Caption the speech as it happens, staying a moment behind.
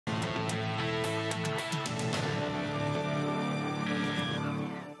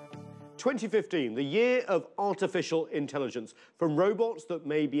2015, the year of artificial intelligence. From robots that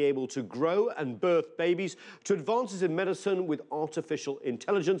may be able to grow and birth babies to advances in medicine with artificial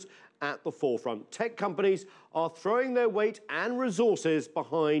intelligence at the forefront. Tech companies are throwing their weight and resources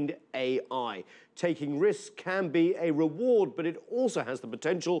behind AI. Taking risks can be a reward, but it also has the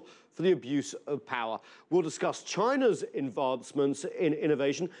potential for the abuse of power. We'll discuss China's advancements in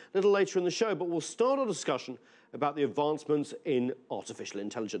innovation a little later in the show, but we'll start our discussion about the advancements in artificial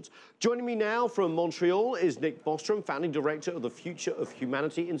intelligence. Joining me now from Montreal is Nick Bostrom, founding director of the Future of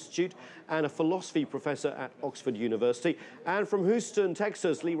Humanity Institute and a philosophy professor at Oxford University. And from Houston,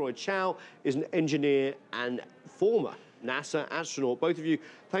 Texas, Leroy Chiao is an engineer and former NASA astronaut. Both of you,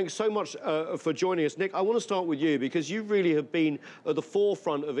 thanks so much for joining us. Nick, I want to start with you because you really have been at the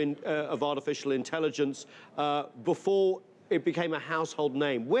forefront of artificial intelligence before it became a household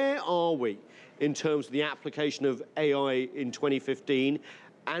name. Where are we in terms of the application of AI in 2015,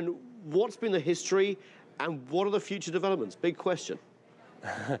 and what's been the history, and what are the future developments? Big question.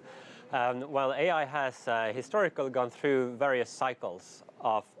 Well, AI has historically gone through various cycles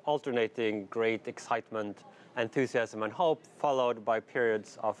of alternating great excitement, enthusiasm, and hope, followed by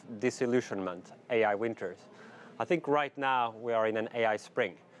periods of disillusionment, AI winters. I think right now we are in an AI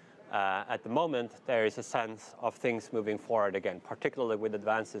spring. At the moment, there is a sense of things moving forward again, particularly with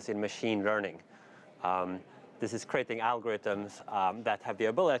advances in machine learning. This is creating algorithms that have the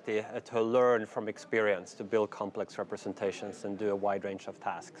ability to learn from experience, to build complex representations and do a wide range of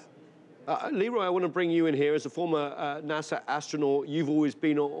tasks. Leroy, I want to bring you in here. As a former NASA astronaut, you've always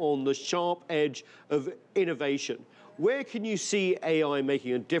been on the sharp edge of innovation. Where can you see AI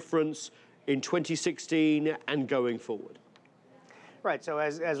making a difference in 2016 and going forward? Right, so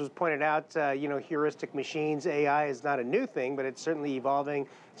as was pointed out, heuristic machines, AI is not a new thing, but it's certainly evolving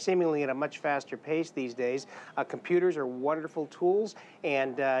seemingly at a much faster pace these days. Computers are wonderful tools,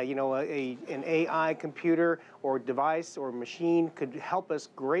 and an AI computer or device or machine could help us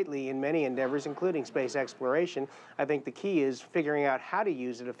greatly in many endeavors, including space exploration. I think the key is figuring out how to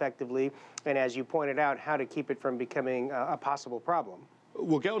use it effectively, and as you pointed out, how to keep it from becoming a possible problem.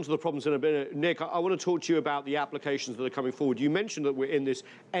 We'll get onto the problems in a minute. Nick, I want to talk to you about the applications that are coming forward. You mentioned that we're in this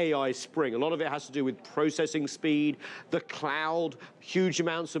AI spring. A lot of it has to do with processing speed, the cloud, huge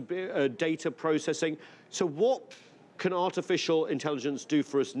amounts of data processing. So what can artificial intelligence do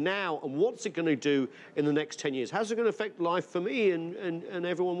for us now, and what's it going to do in the next 10 years? How's it going to affect life for me and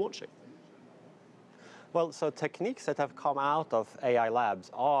everyone watching? Well, so techniques that have come out of AI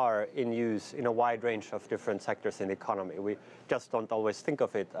labs are in use in a wide range of different sectors in the economy. We just don't always think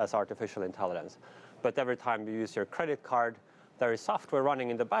of it as artificial intelligence. But every time you use your credit card, there is software running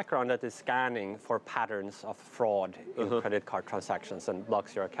in the background that is scanning for patterns of fraud in credit card transactions and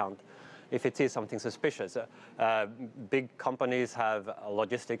blocks your account if it sees something suspicious. Big companies have a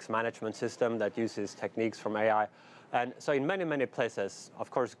logistics management system that uses techniques from AI. And so in many, many places, of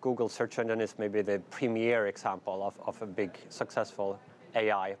course, Google search engine is maybe the premier example of a big successful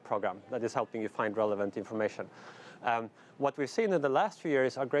AI program that is helping you find relevant information. What we've seen in the last few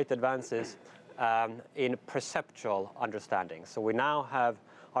years are great advances in perceptual understanding. So we now have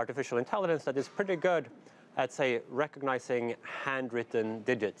artificial intelligence that is pretty good at, say, recognizing handwritten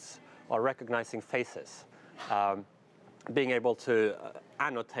digits or recognizing faces, being able to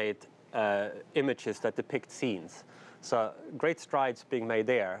annotate images that depict scenes. So great strides being made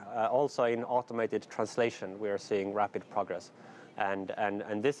there. Also in automated translation, we are seeing rapid progress. And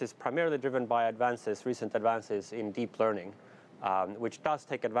this is primarily driven by recent advances in deep learning, which does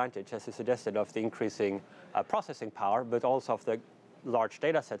take advantage, as you suggested, of the increasing processing power, but also of the large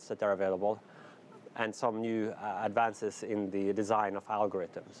data sets that are available, and some new advances in the design of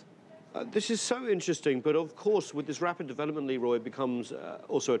algorithms. This is so interesting, but of course, with this rapid development, Leroy, it becomes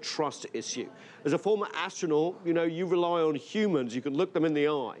also a trust issue. As a former astronaut, you rely on humans. You can look them in the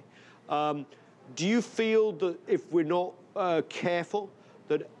eye. Do you feel that if we're not careful,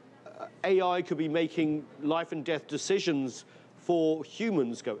 that AI could be making life and death decisions for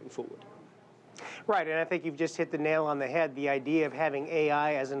humans going forward? Right, and I think you've just hit the nail on the head. The idea of having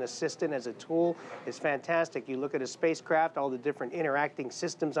AI as an assistant, as a tool, is fantastic. You look at a spacecraft, all the different interacting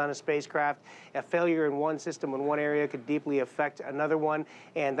systems on a spacecraft. A failure in one system in one area could deeply affect another one,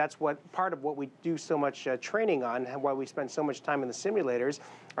 and that's part of what we do so much training on, and why we spend so much time in the simulators.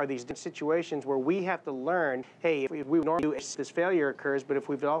 are these situations where we have to learn, hey, if we normally do this failure occurs, but if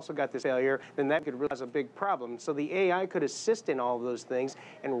we've also got this failure, then that could really cause a big problem. So the AI could assist in all of those things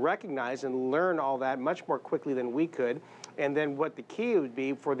and recognize and learn all that much more quickly than we could. And then what the key would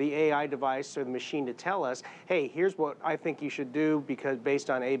be for the AI device or the machine to tell us, hey, here's what I think you should do because based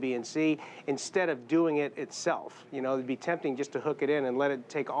on A, B, and C, instead of doing it itself. You know, it'd be tempting just to hook it in and let it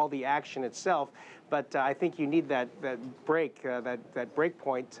take all the action itself. But I think you need that break, that break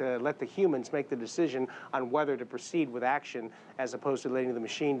point to let the humans make the decision on whether to proceed with action as opposed to letting the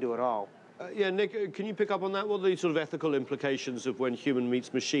machine do it all. Yeah, Nick, can you pick up on that? What are the sort of ethical implications of when human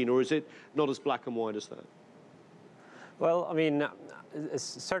meets machine, or is it not as black and white as that? Well, I mean,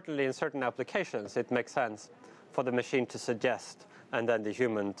 certainly in certain applications, it makes sense for the machine to suggest and then the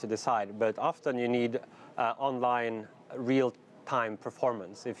human to decide. But often you need online real-time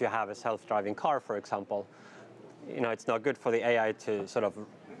performance. If you have a self-driving car, for example, you know, it's not good for the AI to sort of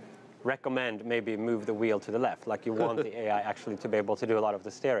recommend maybe move the wheel to the left. Like you want the AI actually to be able to do a lot of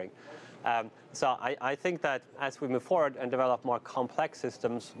the steering. So I think that as we move forward and develop more complex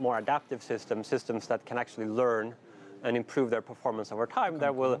systems, more adaptive systems, systems that can actually learn and improve their performance over time,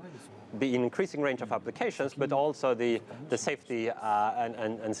 there will be an increasing range of applications, but also the safety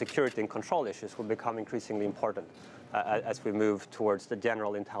and security and control issues will become increasingly important as we move towards the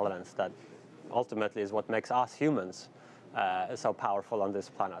general intelligence that ultimately is what makes us humans so powerful on this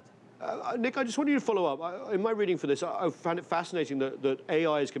planet. Nick, I just wanted you to follow up. In my reading for this, I found it fascinating that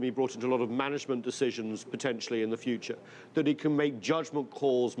AIs can be brought into a lot of management decisions potentially in the future, that it can make judgment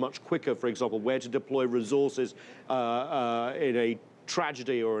calls much quicker, for example, where to deploy resources in a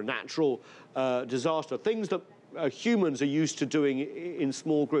tragedy or a natural disaster, things that humans are used to doing in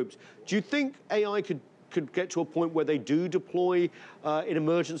small groups. Do you think AI could get to a point where they do deploy in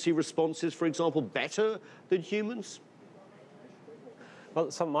emergency responses, for example, better than humans? Well,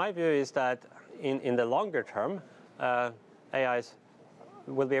 so my view is that in the longer term, AIs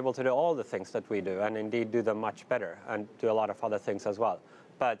will be able to do all the things that we do, and indeed do them much better, and do a lot of other things as well.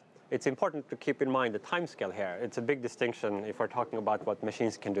 But it's important to keep in mind the timescale here. It's a big distinction if we're talking about what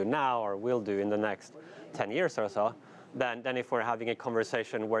machines can do now or will do in the next 10 years or so, than if we're having a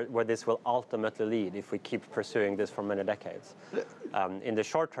conversation where this will ultimately lead if we keep pursuing this for many decades. In the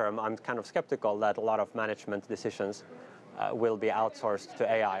short term, I'm kind of skeptical that a lot of management decisions will be outsourced to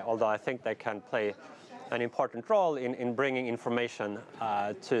AI, although I think they can play an important role in bringing information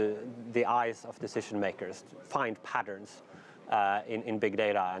to the eyes of decision makers, find patterns in big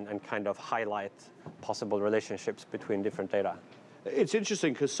data and kind of highlight possible relationships between different data. It's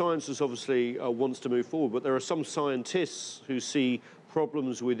interesting because science is obviously wants to move forward, but there are some scientists who see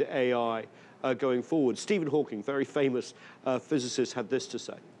problems with AI going forward. Stephen Hawking, very famous physicist, had this to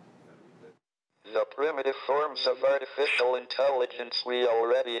say. The primitive forms of artificial intelligence we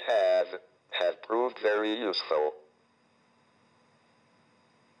already have proved very useful.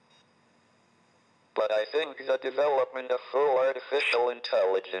 But I think the development of full artificial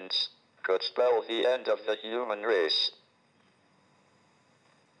intelligence could spell the end of the human race.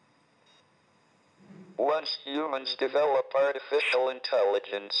 Once humans develop artificial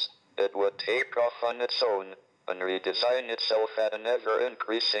intelligence, it would take off on its own and redesign itself at an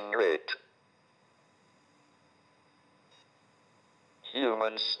ever-increasing rate.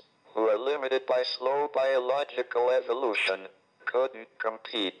 Humans, who are limited by slow biological evolution, couldn't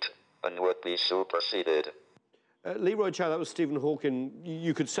compete and would be superseded. Leroy Chiao, that was Stephen Hawking.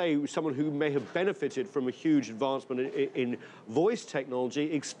 You could say someone who may have benefited from a huge advancement in voice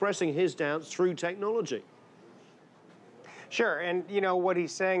technology, expressing his doubts through technology. Sure, and you know what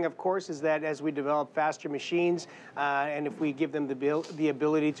he's saying, of course, is that as we develop faster machines, and if we give them the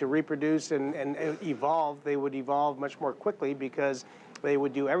ability to reproduce and evolve, they would evolve much more quickly because they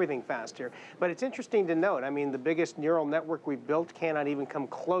would do everything faster. But it's interesting to note, I mean, the biggest neural network we've built cannot even come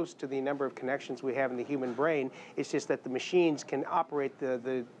close to the number of connections we have in the human brain. It's just that the machines can operate,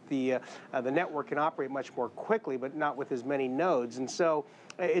 the network can operate much more quickly, but not with as many nodes. And so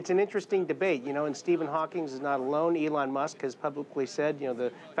it's an interesting debate, you know, and Stephen Hawking is not alone. Elon Musk has publicly said, you know,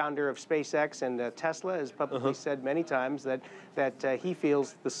 the founder of SpaceX and Tesla has publicly said many times that he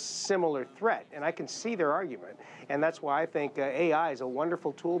feels the similar threat. And I can see their argument. And that's why I think AI is a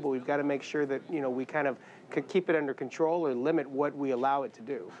wonderful tool, but we've got to make sure that, you know, we kind of keep it under control or limit what we allow it to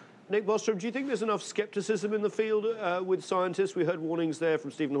do. Nick Bostrom, do you think there's enough skepticism in the field with scientists? We heard warnings there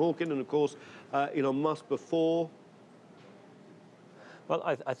from Stephen Hawking and, of course, Elon Musk before. Well,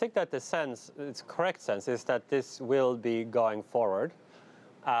 I think that the sense, its correct sense, is that this will be going forward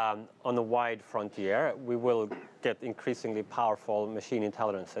on a wide frontier. We will get increasingly powerful machine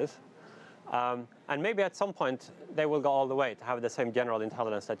intelligences. And maybe at some point, they will go all the way to have the same general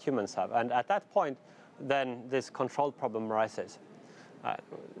intelligence that humans have. And at that point, then this control problem arises.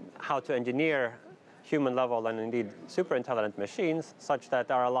 How to engineer human level and indeed super intelligent machines such that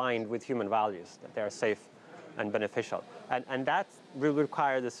they are aligned with human values, that they are safe and beneficial. And that will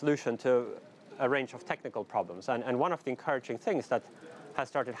require the solution to a range of technical problems. And one of the encouraging things that has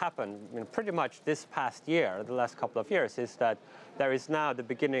started to happen pretty much this past year, the last couple of years, is that there is now the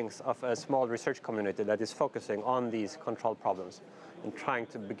beginnings of a small research community that is focusing on these control problems and trying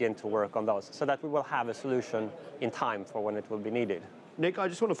to begin to work on those so that we will have a solution in time for when it will be needed. Nick, I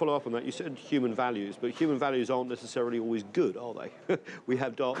just want to follow up on that. You said human values, but human values aren't necessarily always good, are they? We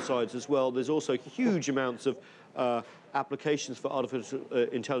have dark sides as well. There's also huge amounts of applications for artificial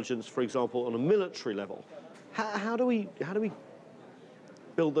intelligence, for example, on a military level. How do we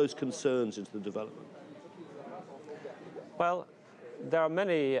build those concerns into the development? Well, there are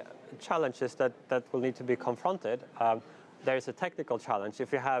many challenges that will need to be confronted. There is a technical challenge.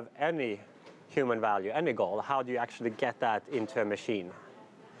 If you have any human value, any goal, how do you actually get that into a machine?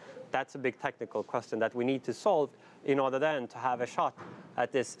 That's a big technical question that we need to solve in order then to have a shot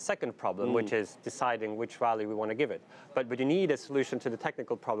at this second problem, which is deciding which value we want to give it. But you need a solution to the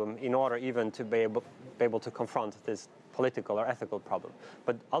technical problem in order even to be able to confront this political or ethical problem.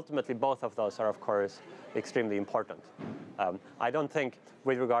 But ultimately, both of those are, of course, extremely important. I don't think,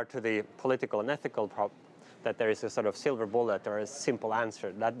 with regard to the political and ethical problem, that there is a sort of silver bullet or a simple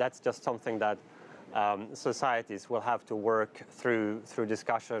answer. That's just something that societies will have to work through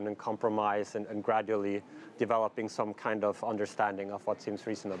discussion and compromise and gradually developing some kind of understanding of what seems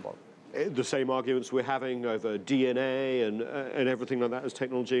reasonable. The same arguments we're having over DNA and everything like that as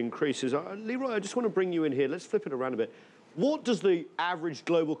technology increases. Leroy, I just want to bring you in here. Let's flip it around a bit. What does the average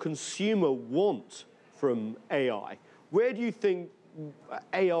global consumer want from AI? Where do you think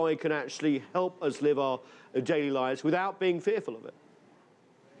AI can actually help us live our daily lives without being fearful of it?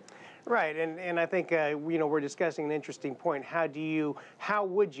 Right, and I think we're discussing an interesting point. How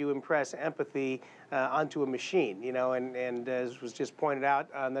would you impress empathy onto a machine? And as was just pointed out,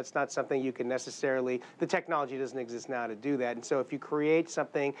 that's not something you can necessarily. The technology doesn't exist now to do that. And so, if you create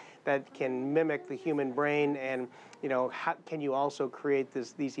something that can mimic the human brain, and how can you also create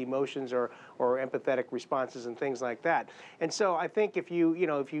these emotions or empathetic responses and things like that? And so, I think if you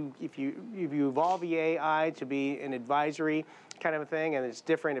evolve the AI to be an advisory kind of a thing, and it's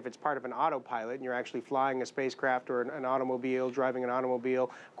different if it's part of an autopilot and you're actually flying a spacecraft or an automobile, driving an automobile.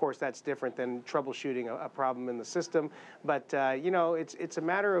 Of course, that's different than troubleshooting a problem in the system. But it's a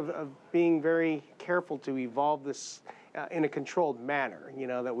matter of being very careful to evolve this in a controlled manner.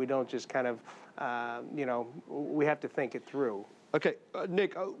 That we don't just kind of we have to think it through. Okay,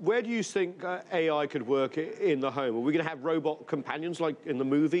 Nick, where do you think AI could work in the home? Are we going to have robot companions like in the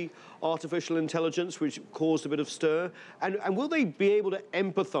movie Artificial Intelligence, which caused a bit of stir? And will they be able to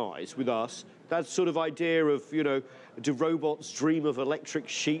empathize with us? That sort of idea of, do robots dream of electric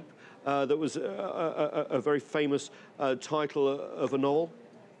sheep? That was a very famous title of a novel.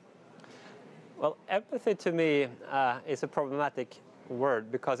 Well, empathy to me is a problematic word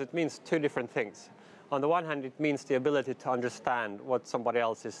because it means two different things. On the one hand, it means the ability to understand what somebody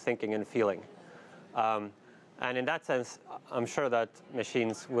else is thinking and feeling. And in that sense, I'm sure that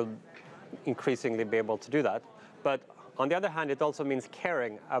machines will increasingly be able to do that. But on the other hand, it also means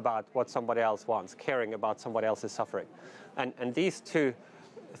caring about what somebody else wants, caring about somebody else's suffering. And these two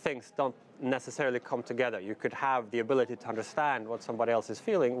things don't necessarily come together. You could have the ability to understand what somebody else is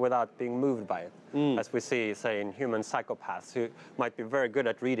feeling without being moved by it. As we see, say, in human psychopaths who might be very good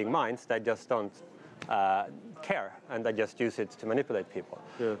at reading minds, they just don't care, and they just use it to manipulate people.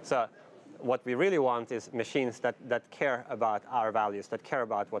 Yeah. So what we really want is machines that care about our values, that care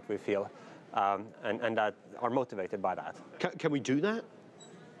about what we feel, and that are motivated by that. Can we do that?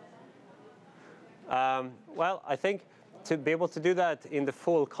 Well, I think to be able to do that in the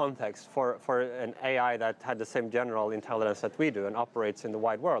full context for an AI that had the same general intelligence that we do and operates in the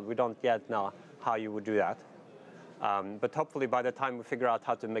wide world, we don't yet know how you would do that. But hopefully by the time we figure out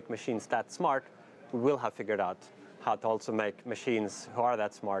how to make machines that smart, we will have figured out how to also make machines who are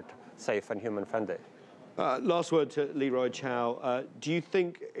that smart, safe and human-friendly. Last word to Leroy Chiao. Do you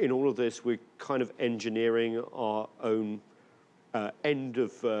think in all of this we're kind of engineering our own end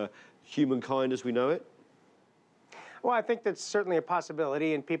of humankind as we know it? Well, I think that's certainly a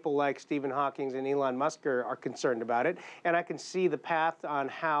possibility, and people like Stephen Hawking and Elon Musk are concerned about it. And I can see the path on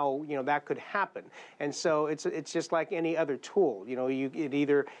how that could happen. And so it's just like any other tool. You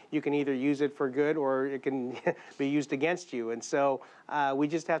can either use it for good or it can be used against you. And so we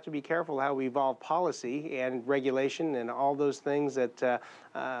just have to be careful how we evolve policy and regulation and all those things that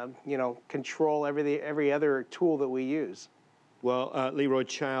control every other tool that we use. Well, Leroy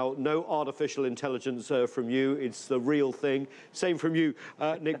Chiao, no artificial intelligence from you. It's the real thing. Same from you,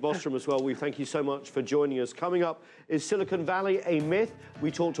 Nick Bostrom, as well. We thank you so much for joining us. Coming up, is Silicon Valley a myth? We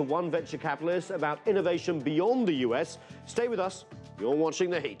talked to one venture capitalist about innovation beyond the US. Stay with us. You're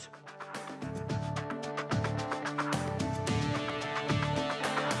watching The Heat.